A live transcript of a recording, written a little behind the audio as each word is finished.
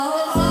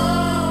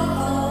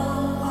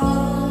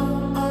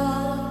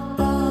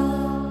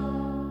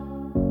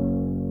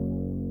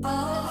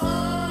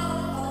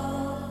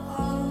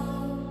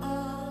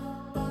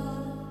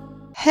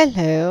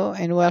Hello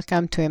and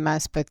welcome to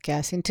Emma's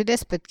podcast. In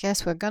today's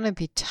podcast, we're going to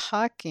be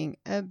talking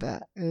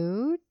about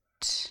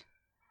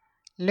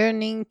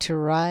learning to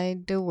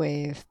ride the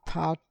wave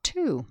part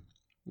 2.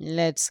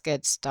 Let's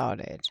get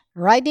started.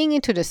 Riding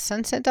into the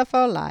sunset of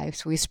our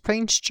lives with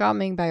Prince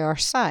Charming by our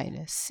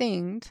side,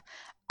 seeing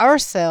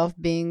ourselves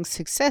being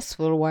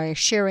successful while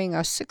sharing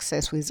our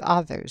success with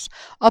others,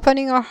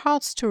 opening our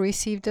hearts to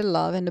receive the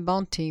love and the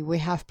bounty we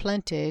have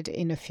planted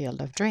in a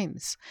field of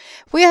dreams.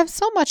 We have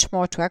so much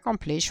more to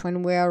accomplish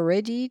when we are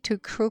ready to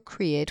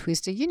co-create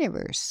with the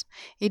universe.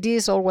 It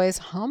is always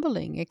a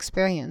humbling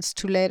experience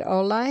to let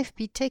our life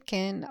be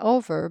taken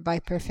over by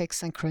perfect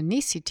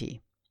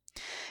synchronicity.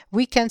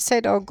 We can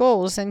set our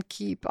goals and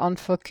keep on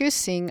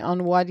focusing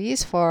on what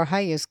is for our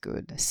highest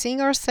good,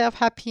 seeing ourselves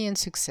happy and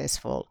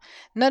successful,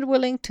 not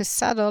willing to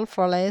settle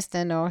for less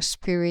than our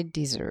spirit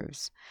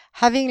deserves.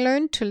 Having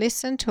learned to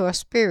listen to our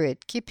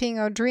spirit, keeping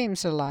our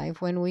dreams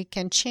alive when we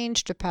can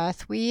change the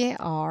path we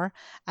are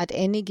at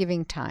any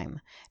given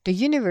time, the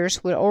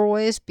universe will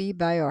always be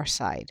by our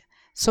side.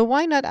 So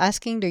why not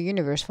asking the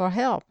universe for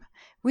help?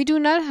 We do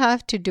not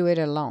have to do it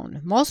alone.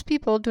 Most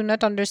people do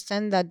not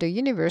understand that the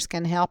universe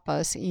can help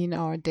us in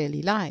our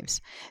daily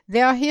lives.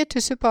 They are here to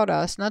support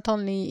us not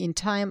only in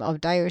time of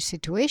dire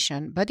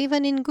situation, but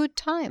even in good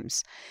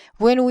times.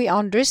 When we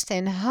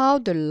understand how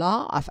the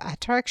law of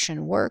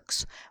attraction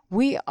works,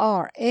 we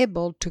are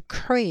able to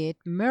create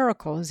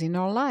miracles in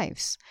our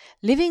lives.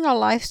 Living our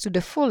lives to the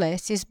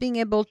fullest is being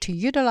able to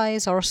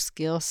utilize our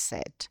skill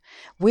set.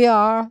 We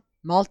are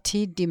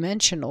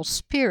multi-dimensional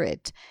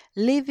spirit,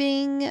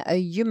 living a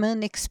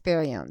human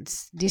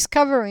experience,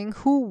 discovering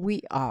who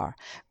we are,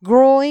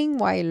 growing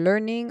while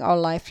learning our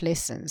life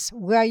lessons.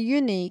 We are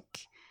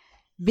unique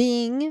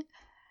being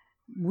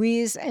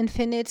with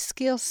infinite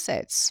skill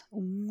sets.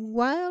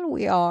 While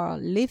we are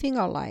living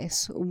our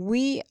lives,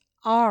 we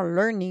are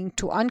learning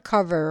to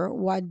uncover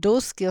what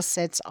those skill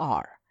sets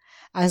are.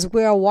 As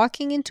we are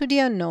walking into the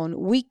unknown,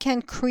 we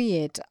can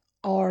create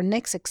our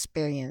next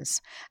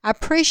experience,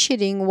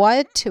 appreciating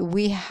what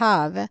we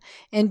have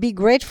and be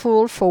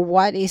grateful for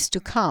what is to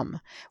come.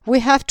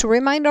 We have to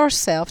remind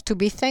ourselves to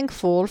be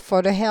thankful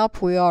for the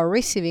help we are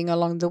receiving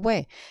along the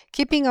way,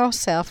 keeping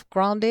ourselves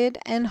grounded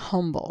and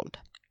humbled.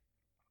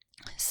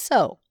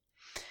 So,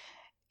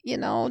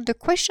 the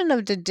question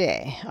of the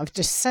day, of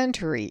the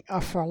century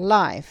of our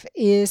life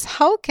is,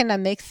 how can I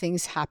make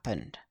things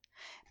happen?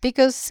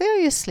 Because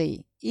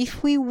seriously,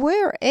 if we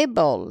were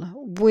able,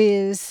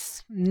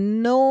 with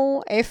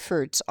no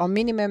efforts or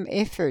minimum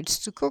efforts,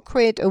 to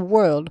co-create a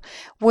world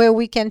where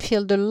we can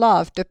feel the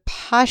love, the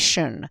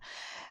passion,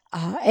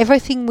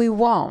 everything we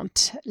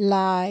want,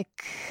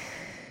 like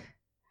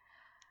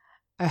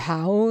a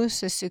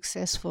house, a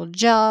successful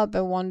job,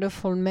 a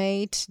wonderful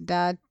mate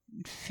that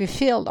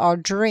fulfilled our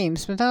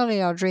dreams, but not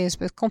only our dreams,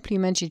 but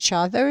complement each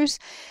other's,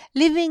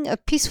 living a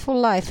peaceful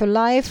life, a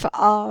life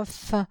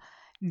of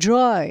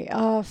joy,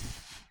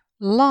 of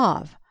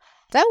love.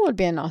 That would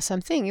be an awesome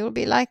thing. It would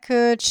be like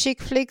a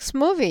chick flicks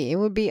movie. It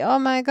would be, oh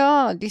my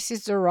God, this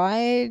is the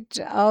ride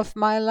of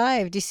my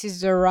life. This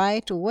is the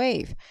right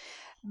wave.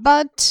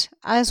 But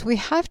as we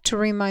have to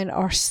remind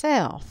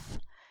ourselves,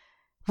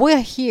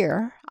 we're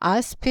here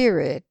as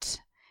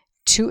spirit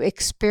to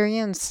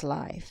experience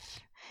life.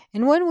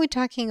 And when we're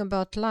talking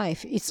about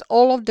life, it's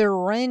all of the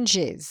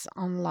ranges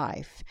on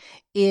life.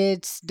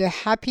 It's the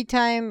happy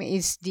time,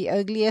 it's the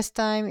ugliest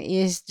time,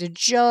 it's the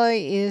joy,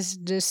 it's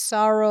the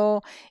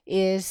sorrow,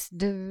 it's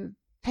the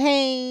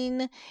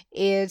pain,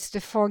 it's the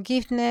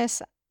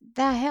forgiveness.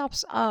 That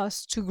helps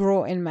us to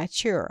grow and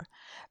mature.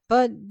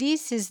 But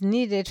this is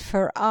needed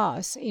for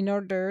us in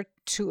order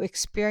to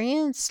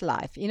experience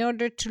life, in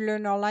order to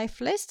learn our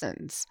life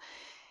lessons.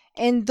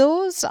 And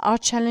those are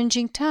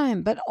challenging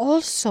times, but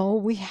also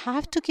we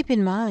have to keep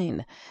in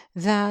mind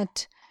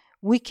that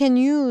we can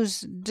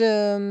use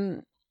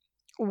the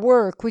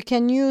work, we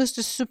can use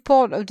the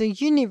support of the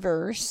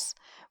universe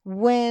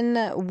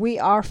when we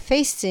are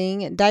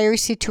facing dire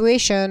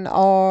situation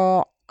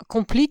or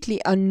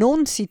completely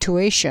unknown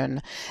situation,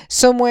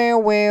 somewhere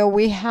where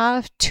we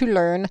have to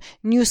learn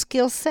new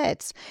skill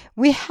sets.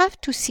 We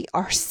have to see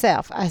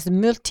ourselves as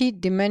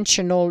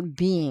multi-dimensional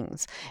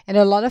beings. And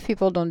a lot of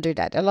people don't do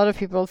that. A lot of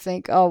people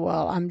think, oh,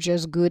 well, I'm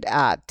just good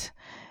at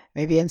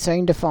maybe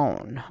answering the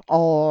phone,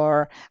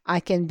 or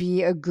I can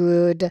be a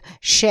good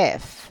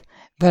chef,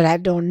 but I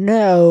don't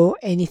know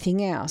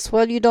anything else.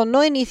 Well, you don't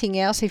know anything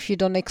else if you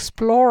don't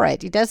explore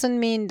it. It doesn't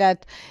mean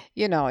that,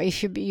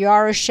 if you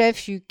are a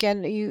chef, you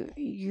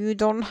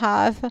don't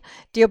have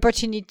the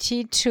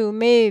opportunity to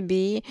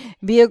maybe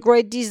be a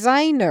great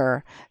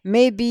designer.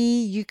 Maybe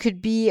you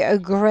could be a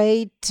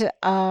great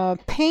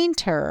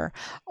painter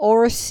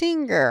or a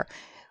singer.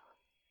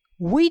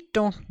 We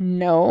don't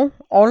know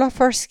all of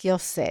our skill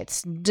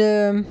sets.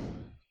 The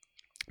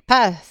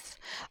path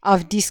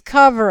of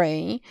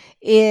discovery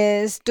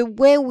is the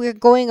way we're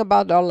going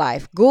about our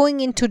life, going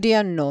into the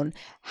unknown,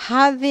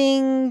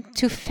 having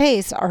to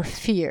face our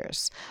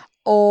fears,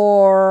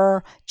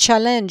 or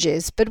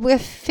challenges, but we're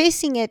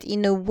facing it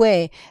in a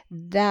way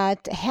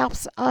that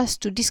helps us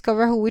to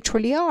discover who we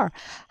truly are.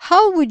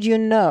 How would you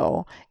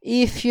know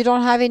if you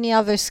don't have any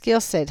other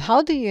skill set?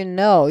 How do you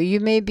know? You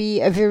may be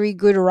a very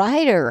good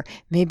writer.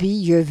 Maybe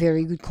you're a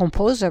very good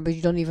composer, but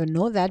you don't even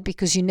know that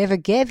because you never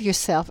gave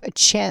yourself a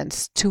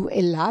chance to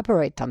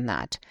elaborate on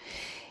that.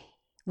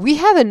 We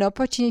have an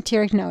opportunity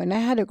right now, and I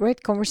had a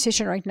great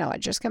conversation right now. I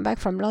just came back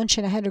from lunch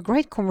and I had a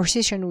great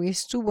conversation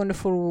with two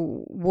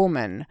wonderful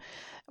women.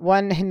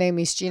 One, her name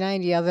is Gina,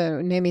 and the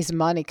other name is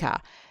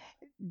Monica,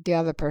 the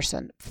other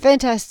person.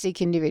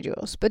 Fantastic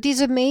individuals. But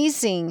it's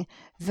amazing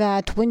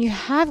that when you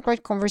have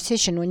great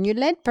conversation, when you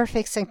let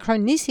perfect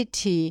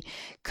synchronicity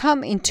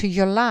come into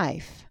your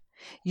life,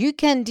 you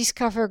can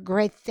discover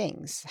great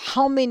things.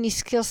 How many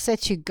skill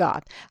sets you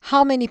got?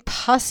 How many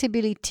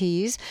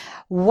possibilities?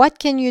 What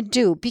can you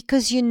do?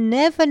 Because you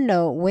never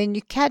know when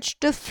you catch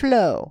the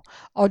flow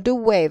or the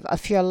wave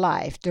of your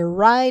life, the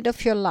ride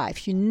of your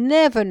life. You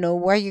never know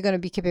where you're going to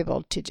be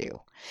capable to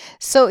do.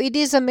 So it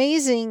is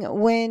amazing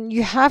when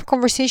you have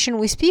conversation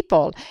with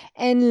people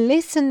and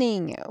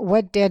listening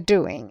what they're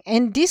doing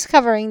and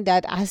discovering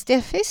that as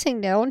they're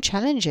facing their own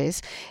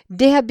challenges,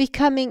 they are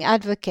becoming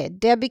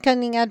advocate. They're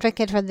becoming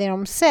advocate for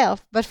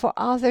themselves, but for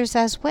others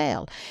as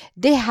well.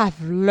 They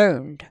have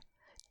learned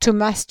to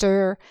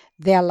master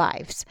their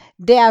lives.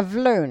 They have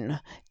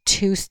learned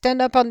to stand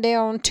up on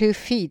their own two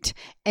feet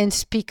and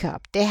speak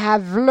up. They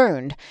have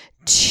learned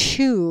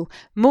to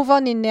move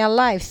on in their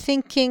life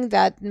thinking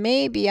that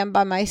maybe I'm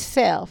by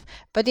myself.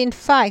 But in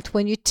fact,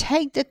 when you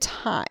take the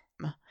time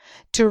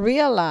to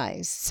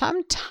realize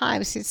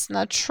sometimes it's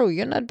not true,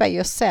 you're not by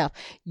yourself,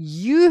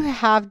 you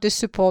have the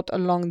support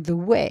along the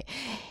way.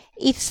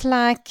 It's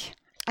like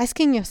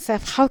asking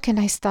yourself, how can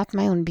I start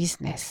my own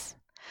business?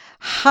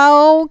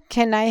 How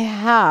can I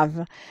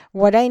have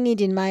what I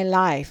need in my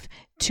life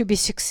to be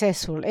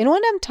successful? And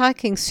when I'm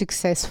talking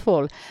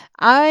successful,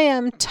 I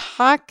am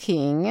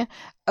talking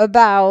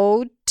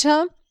about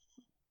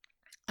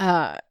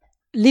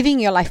living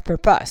your life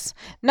purpose,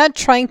 not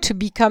trying to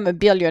become a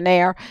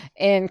billionaire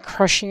and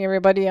crushing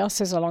everybody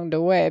else's along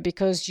the way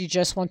because you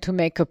just want to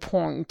make a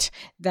point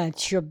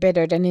that you're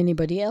better than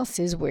anybody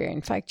else's, where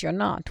in fact you're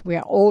not. We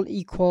are all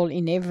equal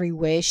in every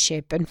way,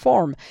 shape, and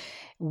form.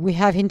 We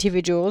have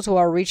individuals who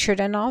are richer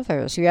than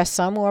others. You have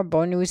some who are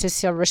born with a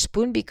silver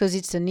spoon because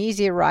it's an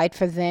easy ride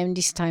for them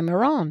this time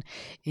around.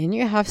 And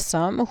you have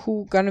some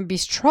who are going to be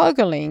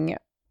struggling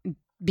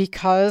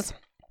because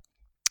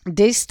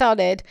they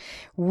started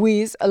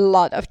with a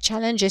lot of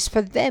challenges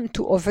for them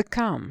to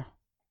overcome.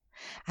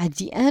 At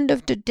the end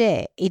of the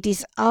day, it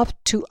is up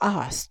to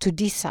us to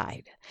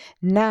decide.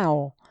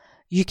 Now,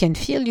 you can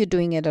feel you're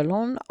doing it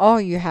alone,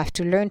 or you have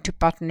to learn to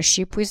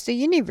partnership with the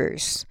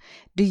universe.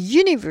 The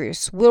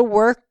universe will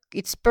work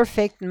its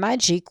perfect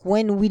magic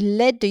when we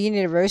let the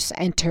universe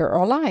enter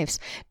our lives.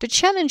 The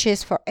challenge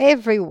is for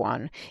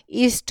everyone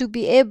is to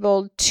be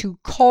able to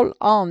call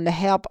on the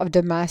help of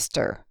the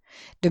master.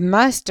 The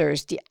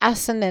masters, the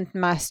ascendant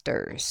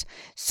masters.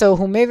 So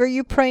whomever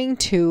you're praying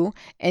to,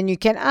 and you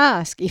can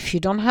ask if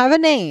you don't have a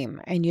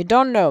name and you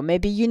don't know,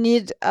 maybe you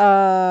need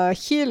a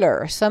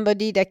healer,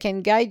 somebody that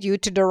can guide you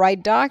to the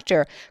right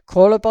doctor.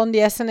 Call upon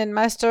the ascendant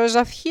masters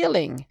of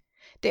healing.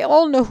 They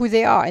all know who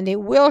they are and they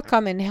will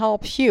come and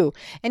help you.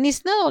 And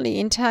it's not only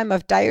in time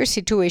of dire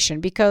situation,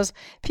 because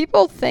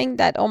people think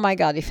that, oh my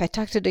God, if I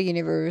talk to the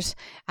universe,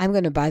 I'm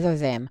going to bother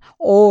them.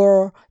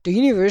 Or the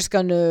universe is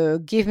going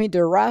to give me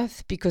the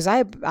wrath because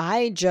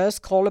I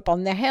just call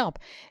upon their help.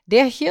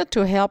 They're here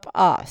to help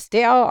us.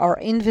 They are our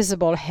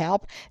invisible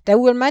help that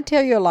will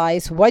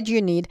materialize what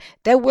you need,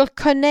 that will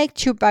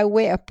connect you by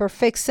way of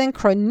perfect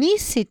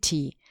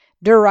synchronicity,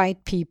 the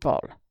right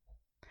people.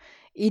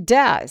 It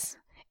does.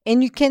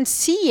 And you can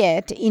see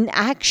it in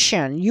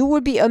action. You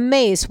will be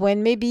amazed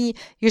when maybe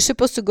you're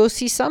supposed to go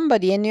see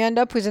somebody and you end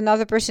up with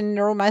another person in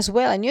the room as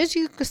well. And as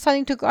you're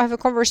starting to have a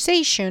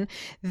conversation,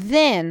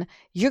 then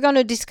you're going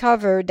to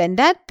discover that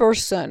that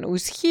person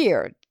who's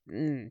here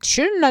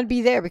should not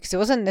be there because it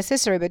wasn't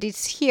necessary, but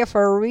it's here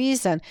for a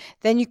reason.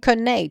 Then you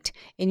connect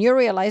and you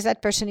realize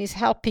that person is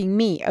helping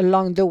me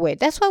along the way.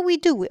 That's what we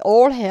do. We're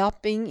all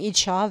helping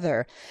each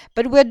other.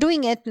 But we're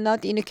doing it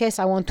not in a case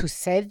I want to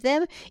save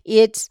them.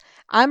 It's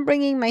I'm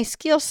bringing my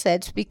skill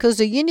sets because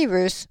the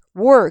universe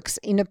works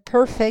in a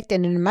perfect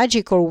and in a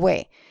magical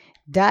way.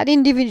 That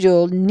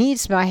individual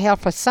needs my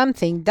help for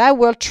something that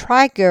will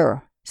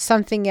trigger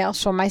something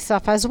else for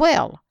myself as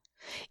well.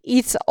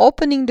 It's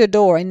opening the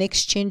door and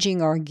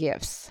exchanging our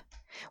gifts.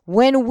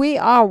 When we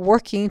are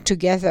working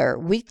together,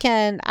 we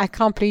can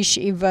accomplish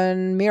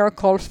even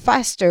miracles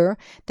faster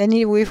than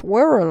if we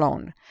were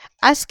alone.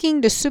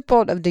 Asking the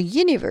support of the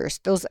universe,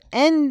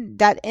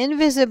 that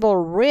invisible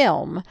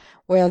realm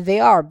where they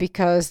are,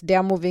 because they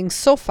are moving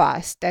so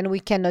fast and we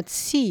cannot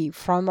see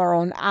from our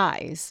own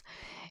eyes,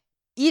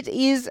 It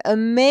is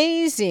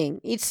amazing.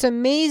 It's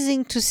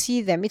amazing to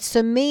see them. It's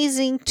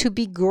amazing to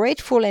be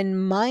grateful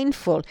and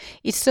mindful.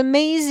 It's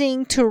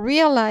amazing to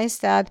realize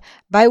that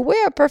by way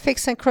of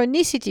perfect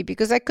synchronicity,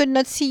 because I could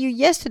not see you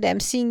yesterday, I'm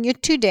seeing you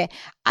today.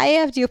 I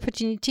have the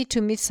opportunity to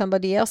meet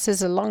somebody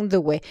else's along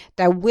the way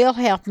that will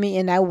help me,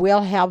 and I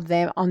will help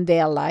them on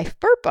their life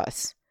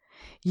purpose.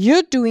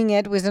 You're doing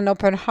it with an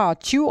open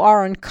heart. You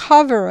are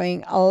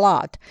uncovering a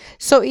lot.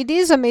 So it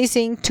is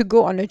amazing to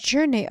go on a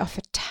journey of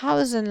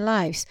 1,000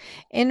 lives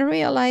and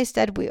realize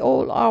that we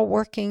all are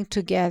working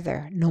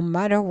together, no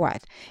matter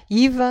what.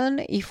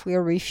 Even if we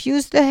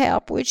refuse the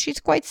help, which is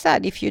quite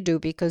sad if you do,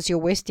 because you're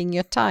wasting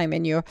your time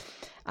and you're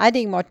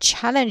adding more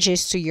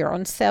challenges to your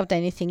own self than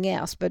anything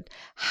else, but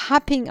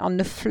hopping on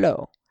the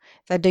flow.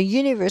 That the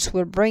universe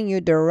will bring you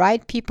the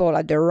right people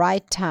at the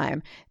right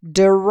time,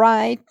 the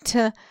right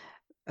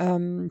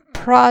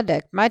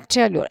product,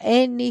 material,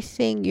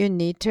 anything you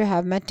need to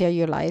have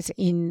materialize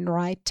in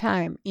right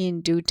time,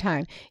 in due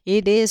time.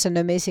 It is an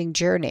amazing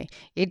journey.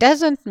 It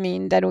doesn't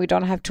mean that we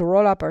don't have to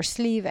roll up our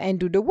sleeve and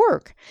do the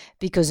work,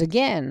 because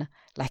again,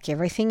 like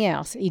everything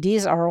else, it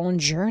is our own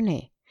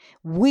journey,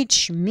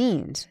 which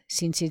means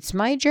since it's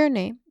my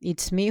journey,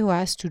 it's me who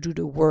has to do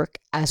the work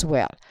as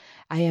well.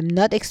 I am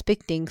not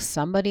expecting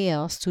somebody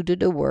else to do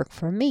the work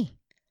for me,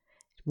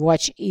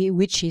 which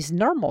is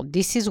normal.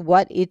 This is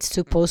what it's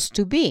supposed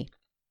to be.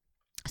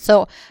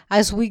 So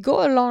as we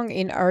go along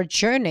in our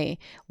journey,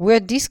 we're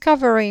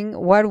discovering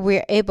what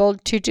we're able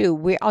to do.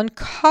 We're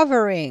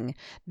uncovering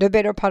the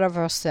better part of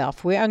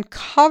ourselves. We're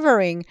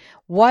uncovering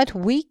what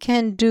we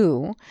can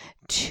do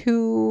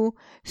to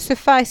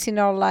suffice in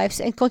our lives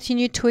and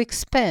continue to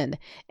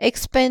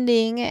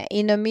expanding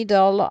in the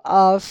middle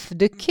of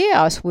the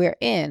chaos we're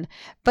in,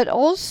 but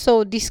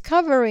also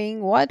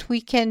discovering what we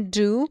can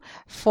do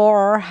for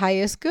our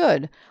highest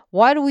good,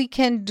 what we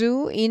can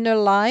do in a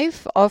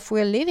life of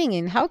we're living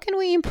in. How can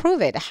we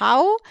improve it?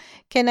 How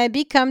can I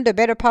become the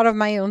better part of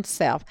my own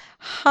self?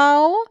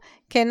 How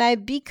can I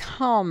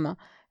become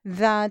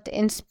that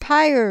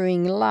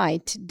inspiring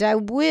light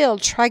that will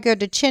trigger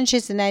the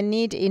changes that I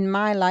need in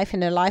my life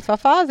and the life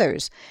of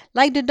others?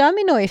 Like the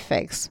domino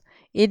effects.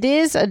 It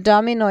is a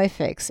domino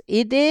effect.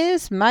 It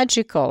is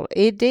magical.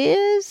 It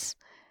is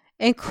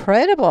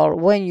incredible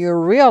when you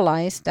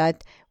realize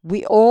that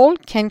we all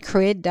can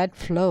create that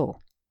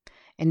flow.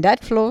 And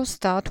that flow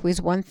starts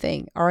with one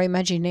thing, our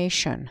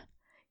imagination.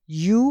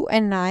 You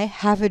and I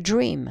have a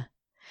dream.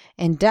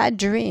 And that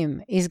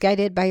dream is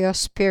guided by your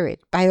spirit,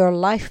 by your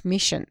life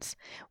missions.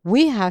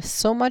 We have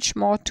so much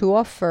more to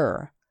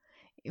offer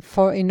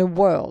in the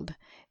world.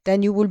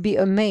 Then you will be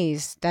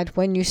amazed that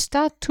when you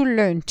start to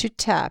learn to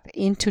tap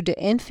into the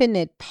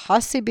infinite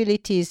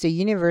possibilities the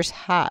universe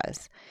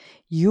has,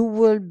 you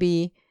will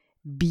be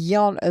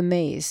beyond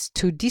amazed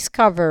to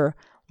discover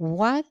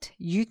what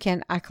you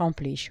can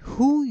accomplish,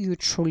 who you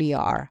truly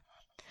are.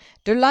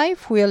 The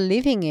life we are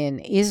living in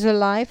is a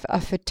life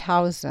of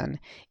 1,000,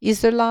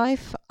 is a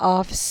life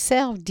of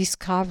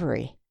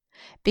self-discovery.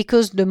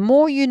 Because the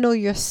more you know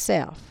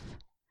yourself,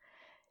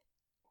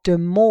 the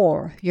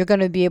more you're going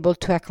to be able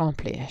to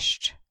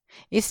accomplish.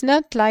 It's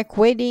not like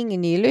waiting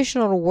in the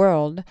illusional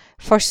world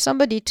for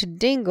somebody to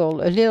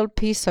dangle a little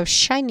piece of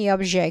shiny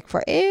object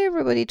for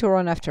everybody to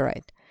run after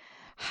it.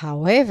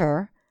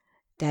 However,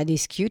 that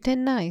is cute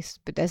and nice,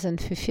 but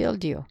doesn't fulfill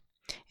you.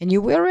 And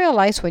you will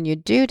realize when you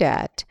do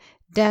that,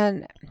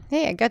 then,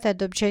 hey, I got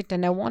that object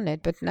and I want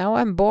it, but now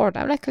I'm bored.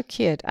 I'm like a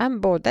kid. I'm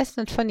bored. That's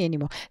not funny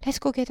anymore. Let's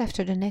go get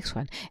after the next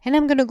one. And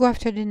I'm going to go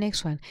after the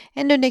next one,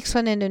 and the next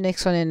one, and the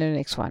next one, and the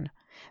next one.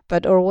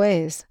 But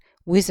always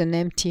with an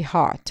empty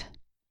heart.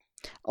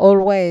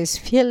 Always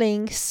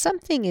feeling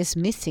something is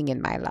missing in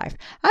my life.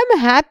 I'm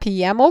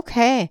happy. I'm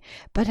okay.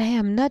 But I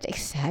am not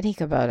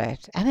ecstatic about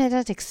it. I'm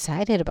not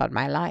excited about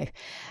my life.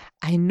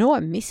 I know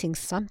I'm missing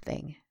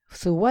something.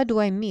 So what do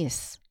I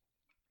miss?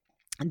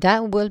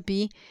 That will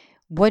be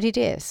what it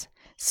is.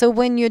 So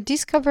when you're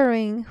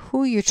discovering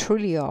who you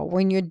truly are,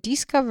 when you're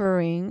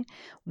discovering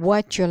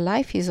what your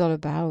life is all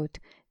about,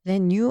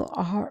 then you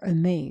are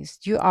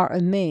amazed. You are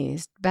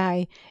amazed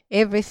by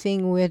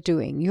everything we're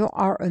doing. You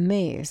are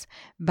amazed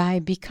by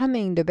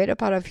becoming the better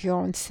part of your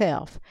own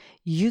self.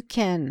 You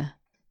can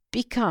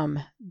become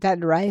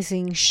that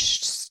rising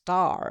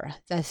star,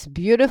 that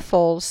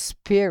beautiful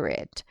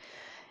spirit.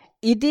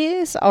 It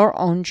is our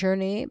own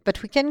journey,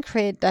 but we can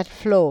create that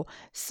flow.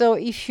 So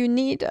if you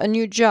need a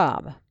new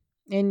job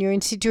and you're in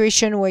a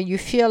situation where you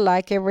feel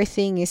like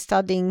everything is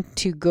starting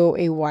to go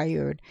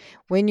haywire,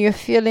 when you're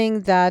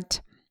feeling that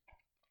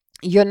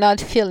you're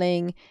not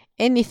feeling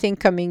anything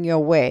coming your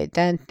way,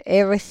 then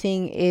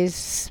everything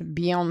is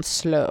beyond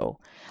slow,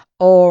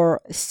 or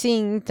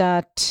seeing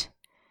that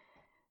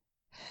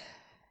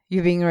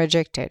you're being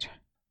rejected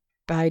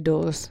by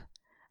those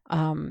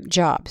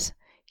jobs,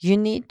 you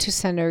need to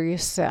center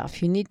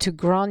yourself. You need to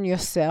ground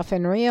yourself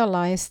and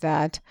realize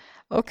that,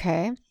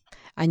 okay,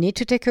 I need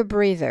to take a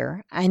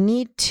breather. I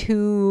need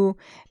to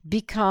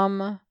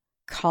become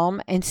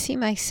calm and see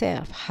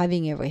myself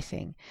having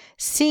everything.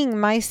 Seeing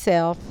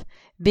myself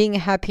being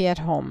happy at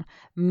home,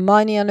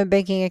 money on a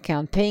banking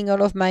account, paying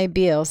all of my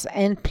bills,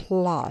 and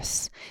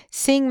plus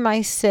seeing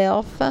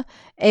myself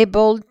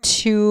able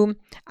to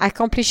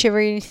accomplish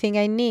everything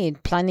I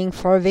need, planning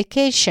for a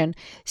vacation,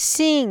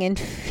 seeing and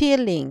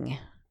feeling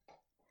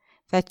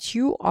that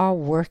you are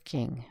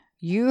working.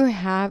 You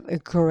have a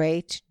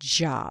great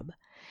job.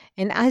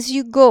 And as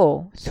you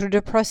go through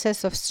the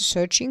process of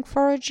searching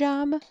for a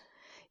job,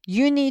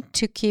 you need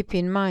to keep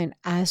in mind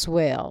as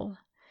well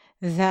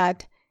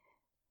that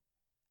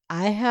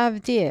I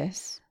have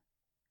this.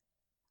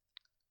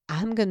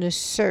 I'm going to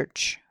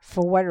search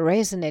for what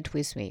resonates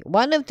with me.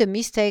 One of the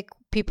mistakes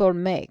people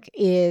make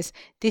is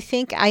they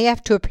think I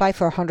have to apply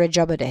for 100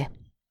 jobs a day.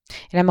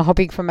 And I'm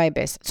hoping for my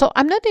best. So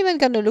I'm not even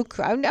going to look.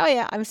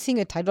 I'm seeing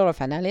a title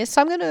of analyst.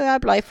 So I'm going to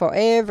apply for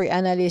every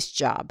analyst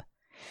job.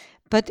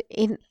 But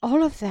in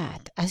all of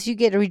that, as you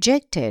get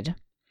rejected,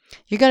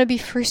 you're going to be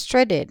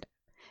frustrated.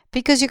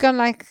 Because you're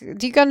going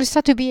to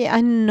start to be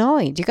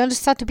annoyed. You're going to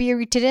start to be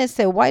irritated and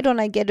say, why don't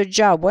I get a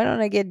job? Why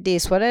don't I get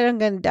this? Why don't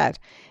I get that?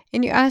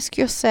 And you ask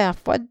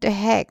yourself, what the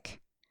heck?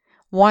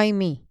 Why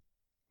me?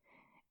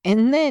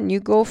 And then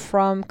you go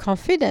from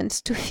confidence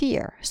to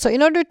fear. So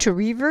in order to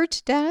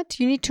revert that,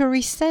 you need to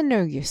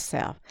recenter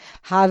yourself.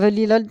 Have a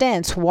little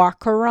dance,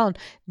 walk around,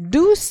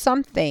 do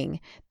something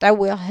that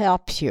will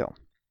help you.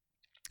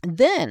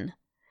 Then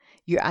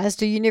you ask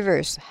the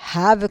universe,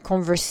 have a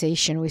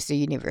conversation with the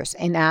universe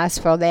and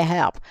ask for their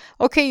help.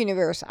 Okay,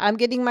 universe, I'm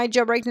getting my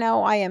job right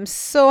now. I am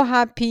so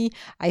happy.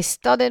 I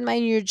started my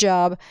new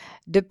job.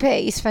 The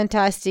pay is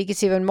fantastic.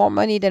 It's even more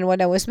money than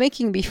what I was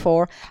making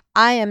before.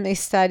 I am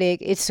ecstatic.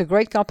 It's a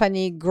great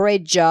company,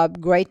 great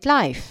job, great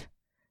life.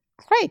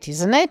 Great,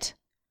 isn't it?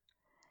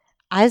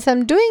 As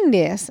I'm doing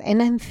this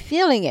and I'm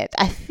feeling it,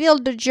 I feel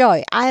the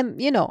joy.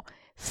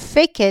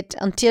 Fake it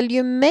until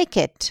you make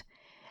it.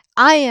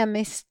 I am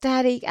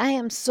ecstatic. I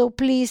am so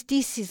pleased.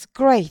 This is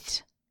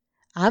great.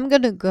 I'm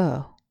going to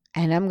go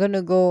and I'm going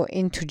to go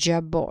into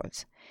job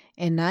boards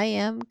and I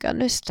am going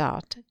to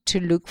start to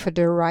look for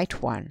the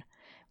right one.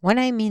 When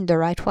I mean the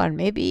right one,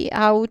 maybe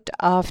out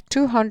of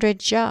 200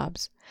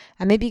 jobs,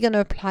 I'm maybe going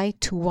to apply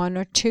to 1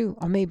 or 2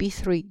 or maybe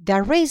 3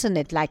 that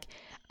resonate. Like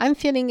I'm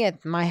feeling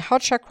it. My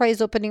heart chakra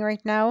is opening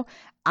right now.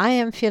 I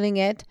am feeling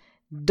it.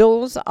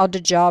 Those are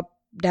the jobs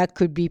that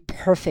could be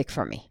perfect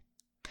for me.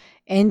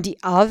 And the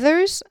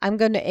others, I'm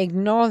going to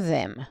ignore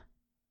them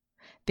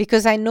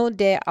because I know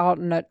they are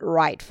not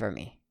right for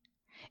me.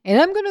 And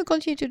I'm going to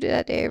continue to do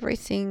that every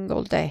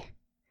single day.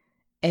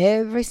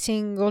 Every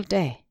single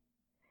day.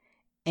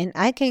 And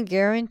I can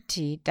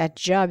guarantee that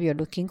job you're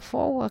looking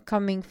for will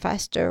coming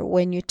faster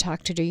when you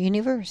talk to the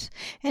universe.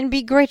 And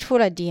be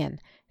grateful at the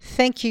end.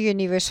 Thank you,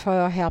 universe,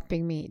 for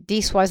helping me.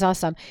 This was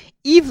awesome.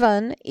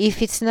 Even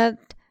if it's not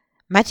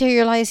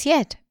materialized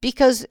yet.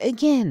 Because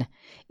again,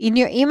 in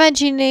your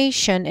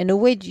imagination and the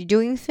way you're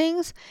doing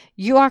things,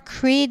 you are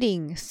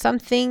creating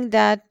something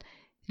that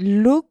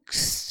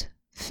looks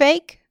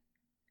fake.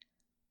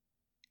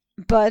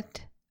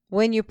 But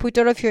when you put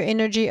all of your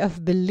energy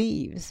of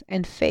beliefs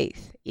and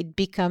faith, it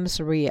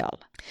becomes real.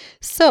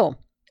 So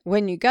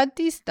when you got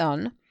this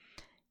done,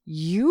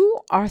 you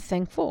are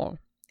thankful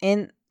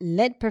and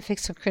let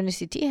perfect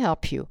synchronicity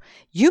help you.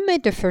 You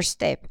made the first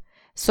step.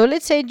 So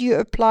let's say you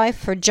apply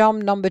for job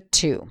number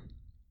 2.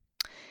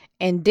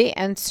 And they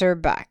answer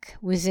back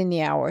within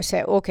the hour.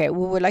 Say, okay,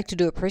 we would like to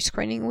do a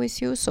pre-screening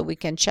with you so we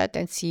can chat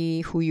and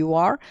see who you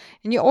are.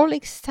 And you're all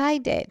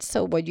excited.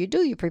 So what you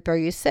do, you prepare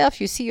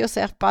yourself. You see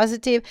yourself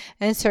positive,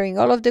 answering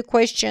all of the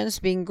questions,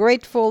 being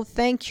grateful.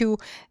 Thank you.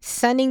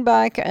 Sending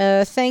back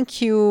a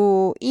thank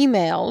you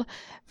email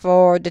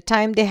for the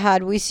time they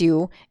had with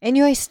you, and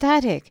you're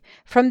ecstatic.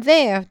 From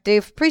there, the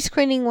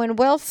pre-screening went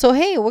well, so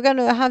hey, we're going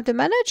to have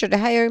the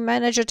hiring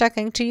manager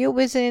talking to you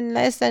within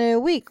less than a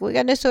week. We're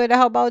going to sort it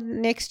out about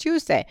next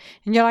Tuesday.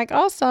 And you're like,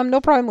 awesome,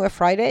 no problem. We're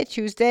Friday,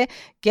 Tuesday,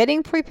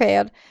 getting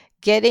prepared,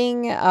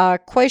 getting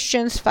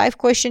questions, 5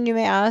 questions you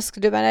may ask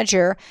the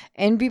manager,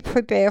 and be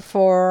prepared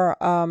for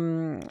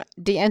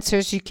the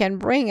answers you can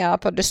bring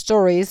up, or the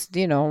stories,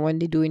 when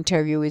they do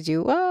interview with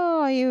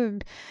you.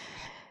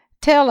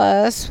 Tell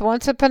us,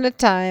 once upon a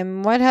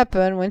time, what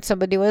happened when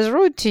somebody was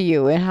rude to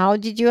you and how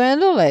did you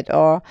handle it?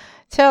 Or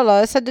tell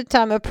us at the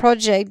time a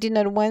project did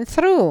not went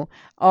through.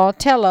 Or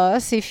tell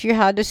us if you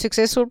had a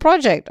successful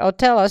project. Or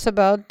tell us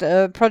about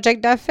a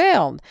project that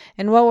failed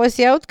and what was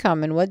the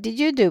outcome and what did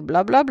you do,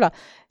 blah, blah, blah.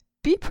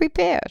 Be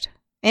prepared.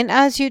 And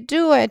as you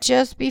do it,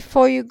 just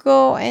before you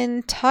go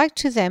and talk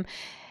to them,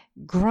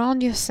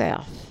 ground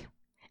yourself.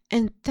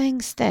 And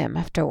thanks them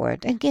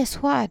afterward. And guess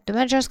what? The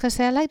manager's going to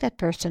say, I like that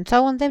person. So I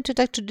want them to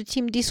talk to the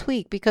team this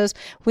week because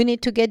we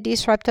need to get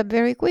this wrapped up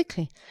very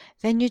quickly.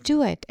 Then you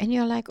do it. And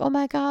you're like, oh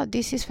my God,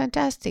 this is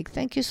fantastic.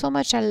 Thank you so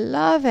much. I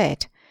love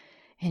it.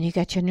 And you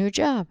got your new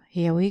job.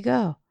 Here we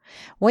go.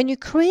 When you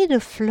create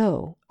a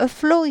flow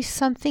is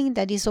something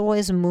that is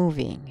always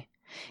moving.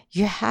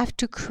 You have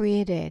to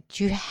create it.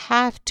 You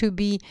have to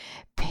be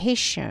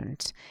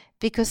patient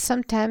because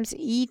sometimes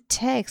it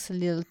takes a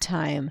little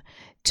time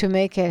to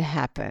make it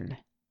happen.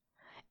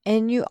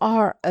 And you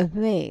are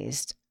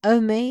amazed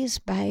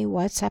amazed by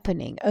what's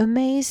happening,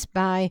 amazed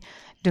by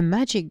the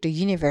magic the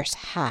universe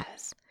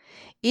has.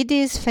 It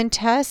is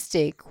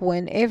fantastic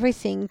when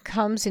everything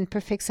comes in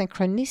perfect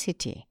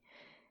synchronicity.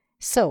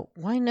 So,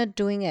 why not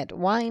doing it?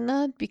 Why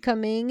not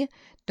becoming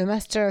the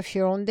master of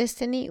your own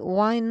destiny?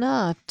 Why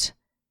not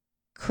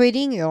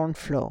creating your own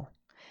flow?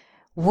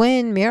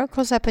 When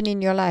miracles happen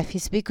in your life,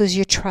 it's because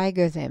you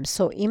trigger them.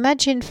 So,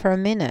 imagine for a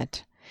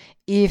minute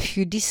if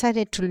you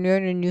decided to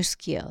learn a new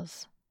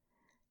skills.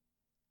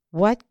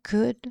 What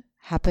could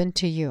happen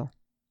to you?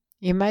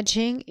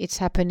 Imagine it's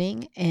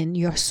happening and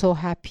you're so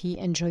happy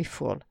and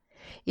joyful.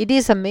 It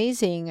is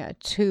amazing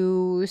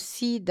to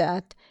see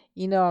that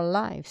in our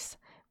lives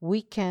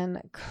we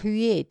can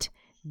create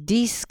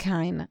this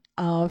kind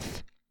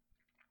of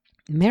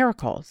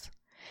miracles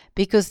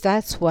because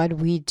that's what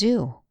we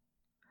do.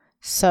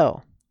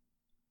 So,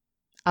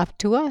 up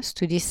to us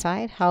to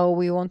decide how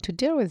we want to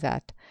deal with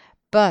that.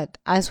 But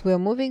as we're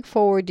moving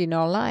forward in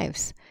our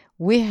lives,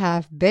 we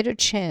have better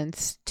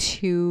chance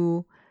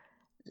to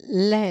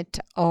let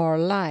our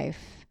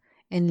life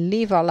and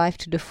live our life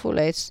to the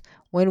fullest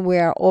when we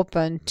are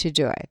open to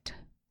do it.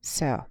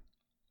 So,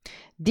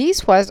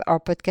 this was our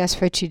podcast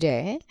for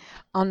today.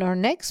 On our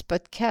next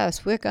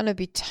podcast, we're going to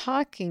be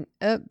talking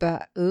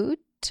about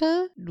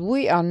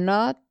we are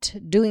not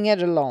doing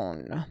it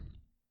alone.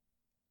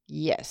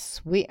 Yes,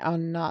 we are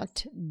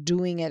not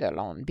doing it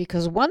alone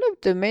because one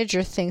of the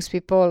major things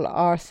people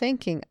are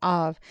thinking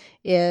of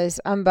is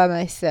I'm by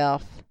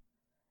myself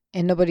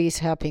and nobody is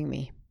helping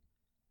me.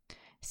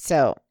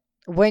 So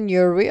when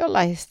you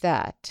realize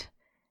that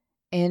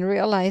and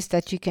realize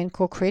that you can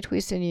co-create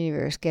with the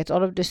universe, get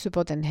all of the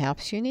support and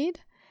helps you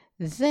need,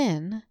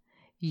 then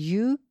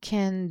you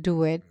can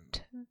do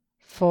it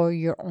for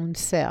your own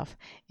self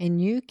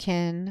and you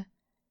can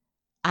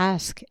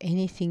ask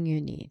anything you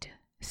need.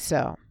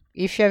 So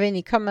if you have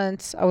any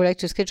comments, I would like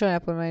to schedule an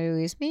appointment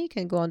with me. You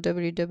can go on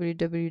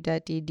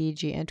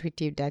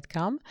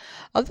www.edgintuitive.com.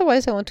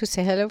 Otherwise, I want to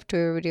say hello to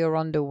everybody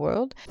around the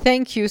world.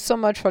 Thank you so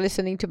much for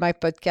listening to my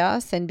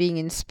podcast and being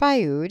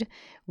inspired.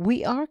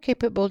 We are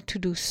capable to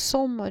do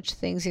so much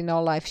things in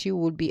our lives. You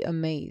will be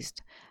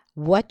amazed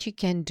what you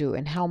can do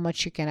and how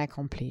much you can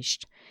accomplish.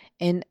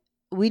 And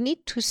we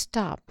need to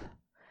stop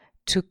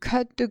to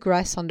cut the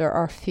grass under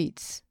our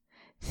feet,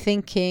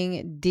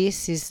 thinking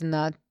this is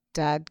not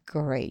that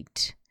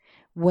great.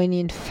 When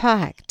in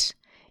fact,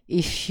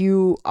 if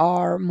you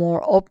are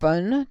more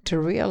open to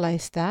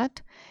realize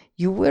that,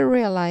 you will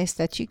realize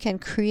that you can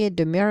create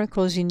the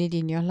miracles you need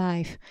in your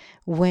life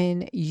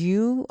when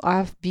you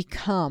have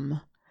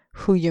become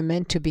who you're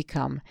meant to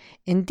become.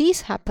 And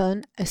this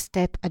happens a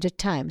step at a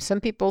time. Some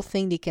people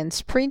think they can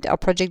sprint or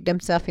project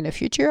themselves in the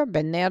future,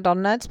 but they're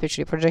not,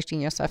 especially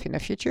projecting yourself in the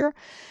future.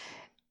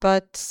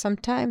 But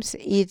sometimes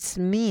it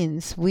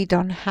means we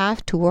don't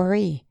have to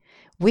worry.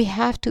 We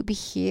have to be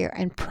here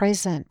and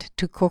present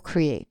to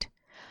co-create.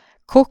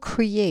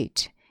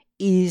 Co-create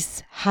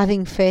is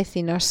having faith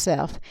in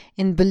ourselves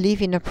and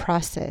believe in the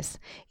process.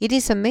 It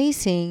is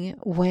amazing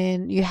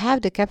when you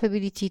have the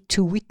capability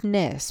to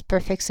witness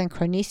perfect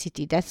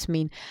synchronicity. That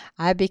means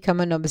I become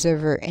an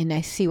observer and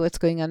I see what's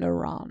going on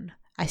around.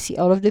 I see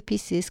all of the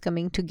pieces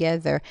coming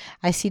together.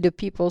 I see the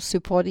people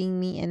supporting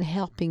me and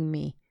helping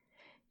me.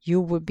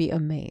 You will be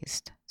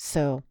amazed.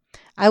 So,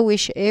 I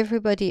wish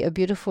everybody a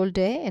beautiful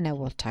day and I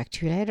will talk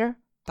to you later.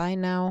 Bye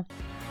now.